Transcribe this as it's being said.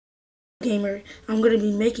Gamer. I'm gonna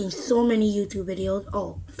be making so many YouTube videos.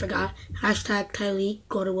 Oh, forgot. Hashtag Tylee,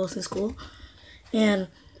 go to Wilson School. And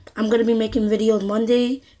I'm gonna be making videos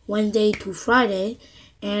Monday, Wednesday to Friday.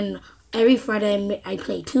 And every Friday I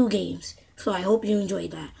play 2 games. So I hope you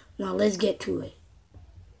enjoyed that. Now let's get to it.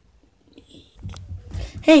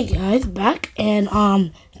 Hey guys, back. And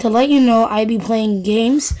to let you know, I be playing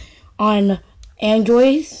games on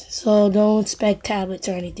Androids. So don't expect tablets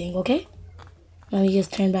or anything, okay? Let me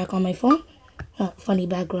just turn back on my phone. Funny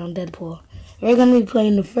background, Deadpool. We're going to be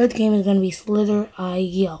playing, the first game is going to be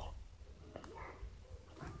Slither.io.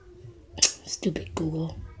 Stupid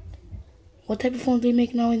Google. What type of phones do they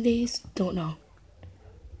make nowadays? Don't know.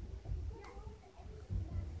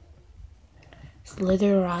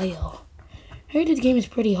 Slither.io. I heard this game is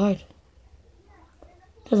pretty hard.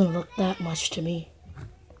 Doesn't look that much to me.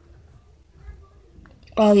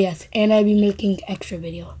 Oh yes, and I'll be making extra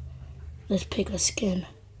video. Let's pick a skin.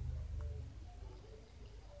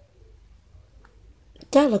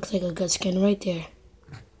 That looks like a good skin right there.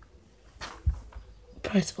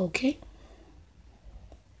 Press OK.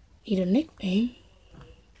 Need a nickname.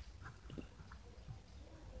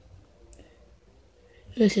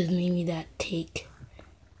 This is maybe that take.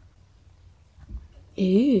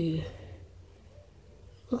 Ooh.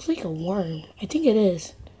 Looks like a worm. I think it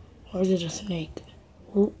is. Or is it a snake?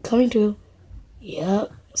 Ooh, coming through.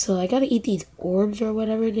 Yep. So I gotta eat these orbs or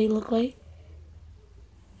whatever they look like.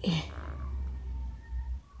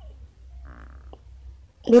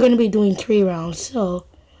 We're gonna be doing 3 rounds, so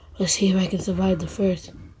let's see if I can survive the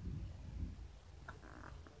first.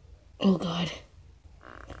 Oh god.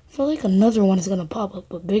 I feel like another one is gonna pop up,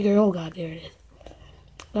 but bigger. Oh god, there it is.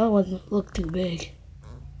 That one looked too big.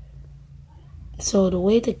 So the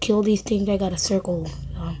way to kill these things, I gotta circle.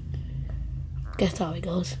 Guess how it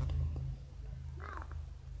goes.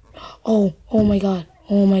 Oh my god.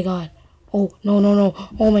 Oh my god. Oh, no.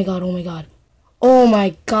 Oh my god, oh my god. Oh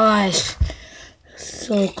my gosh.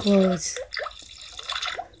 So close.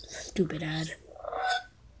 Stupid ad.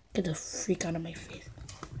 Get the freak out of my face.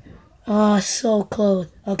 Oh, so close.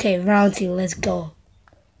 Okay, round 2, let's go.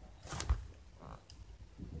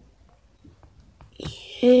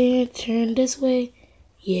 Yeah, turn this way.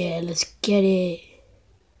 Yeah, let's get it.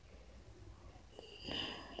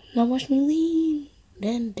 Now watch me lean.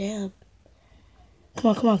 Then dab.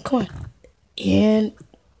 Come on. And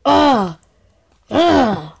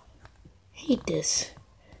hate this.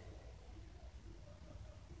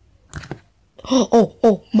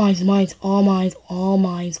 Oh, mines, all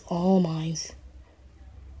mines.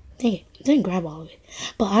 Dang it, didn't grab all of it.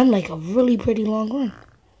 But I'm like a really pretty long run.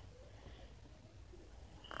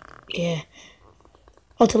 Yeah.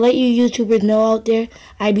 Oh, to let you YouTubers know out there,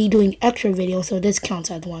 I be doing extra videos, so this counts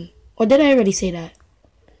as one. Or did I already say that?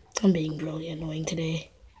 I'm being really annoying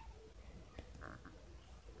today.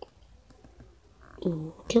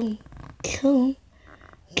 Ooh, kill him.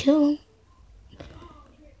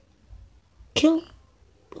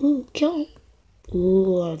 Ooh, kill him.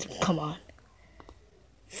 Ooh, come on.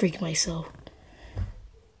 Freak myself.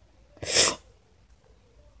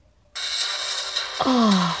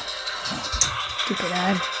 Oh, stupid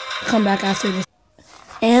ad. Come back after this.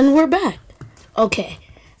 And we're back. Okay.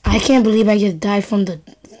 I can't believe I just died from the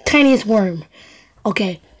tiniest worm.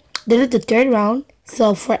 Okay. This is the 3rd round.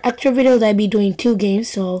 So for extra videos, I'll be doing 2 games.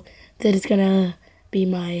 So this is gonna be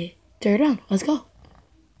my 3rd round. Let's go.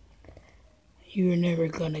 You're never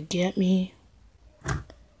gonna get me.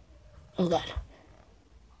 Oh god.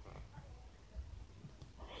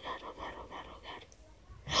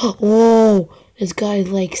 Whoa, this guy is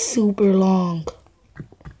like super long.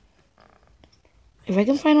 If I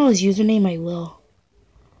can find out his username, I will.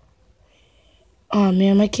 Oh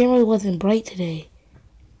man, my camera wasn't bright today.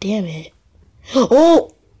 Damn it.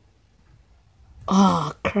 Oh!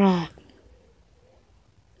 Oh crap.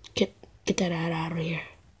 Get that out of here.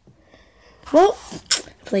 Well,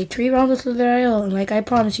 played 3 rounds of Slither.io, and like I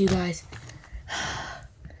promised you guys.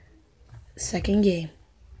 2nd game.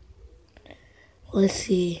 Let's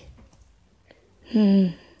see.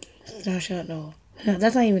 No,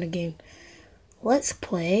 that's not even a game. Let's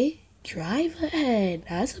play Drive Ahead.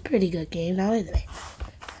 That's a pretty good game now, isn't it?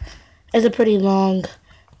 It's a pretty long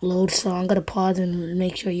load, so I'm gonna pause and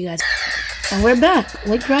make sure you guys. And we're back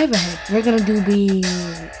with Drive Ahead. We're gonna do the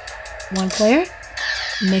 1 player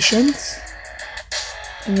missions,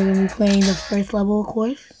 and we're gonna be playing the first level, of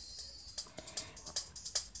course.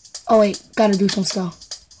 Oh wait, gotta do some stuff.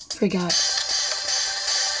 Forgot.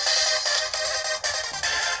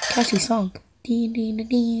 Catchy song.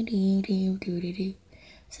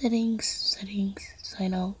 Settings. I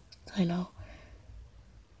know.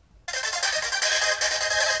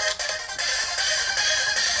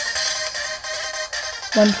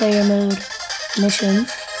 One player mode.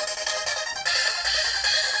 Missions.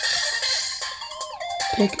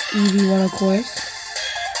 Pick EV1 of course.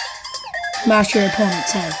 Smash your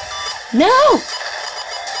opponent's head. No!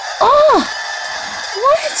 Oh!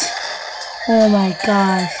 What? Oh my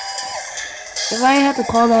gosh. If I have to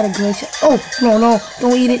call that a glitch. Oh, no.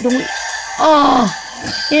 Don't eat it. Don't eat it. Oh!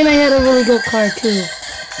 And I had a really good card too.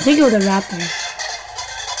 I think it was a Raptor.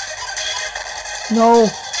 No.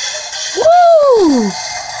 Woo!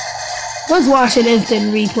 Let's watch an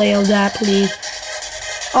instant replay of that, please.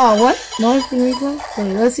 Oh, what? No instant replay?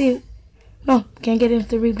 Wait, let's see. No, can't get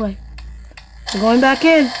instant replay. We're going back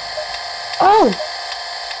in. Oh!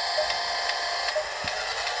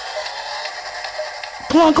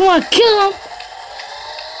 Come on, kill him!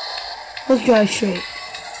 Let's drive straight.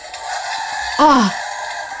 Ah!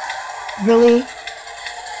 Really?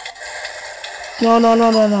 No.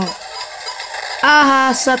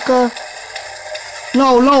 Aha, sucker.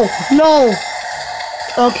 No.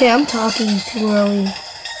 Okay, I'm talking too early.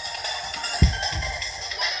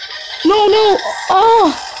 No.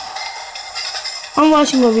 Oh! I'm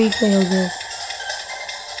watching a replay of this.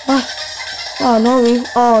 Oh, no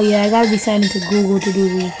replay. Oh, yeah, I gotta be signed into Google to do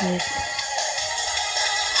replay.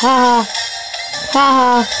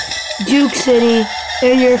 Haha. Juke City.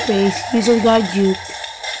 In your face. You just got juked.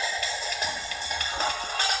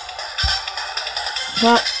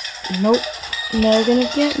 But, nope. Never gonna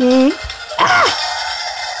get me. Ah!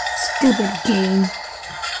 Stupid game.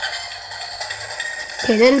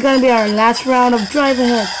 Okay, this is gonna be our last round of drive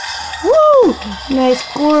ahead. Woo! Nice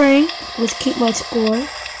scoring. Let's keep my score.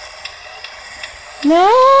 No!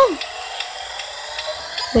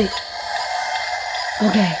 Wait.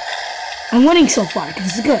 Okay. I'm winning so far.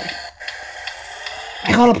 This is good.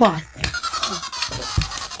 I call a pause.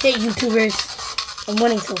 Okay, YouTubers. I'm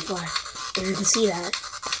winning so far. If you can see that.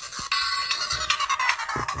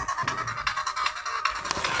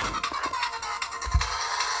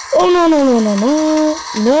 Oh,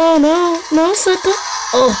 no, sucker.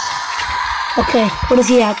 Oh. Okay, what is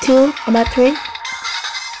he at? 2? I'm at 3.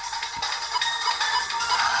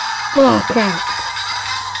 Oh, crap.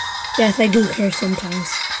 Yes, I do care sometimes.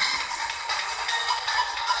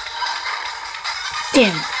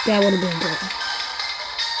 Damn, that would have been good.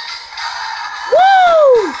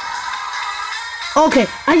 Woo! Okay,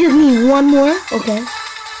 I just need one more. Okay.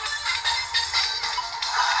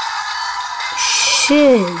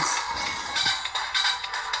 Shiz.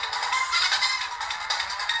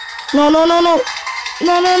 No.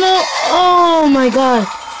 Oh my god.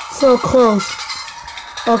 So close.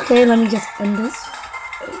 Okay, let me just end this.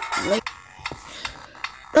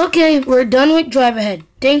 Okay, we're done with Drive Ahead.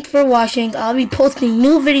 Thanks for watching. I'll be posting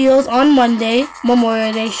new videos on Monday,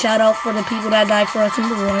 Memorial Day. Shout out for the people that died for us in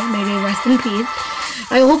the war. May they rest in peace.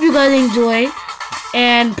 I hope you guys enjoyed.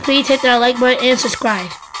 And please hit that like button and subscribe.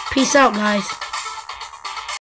 Peace out, guys.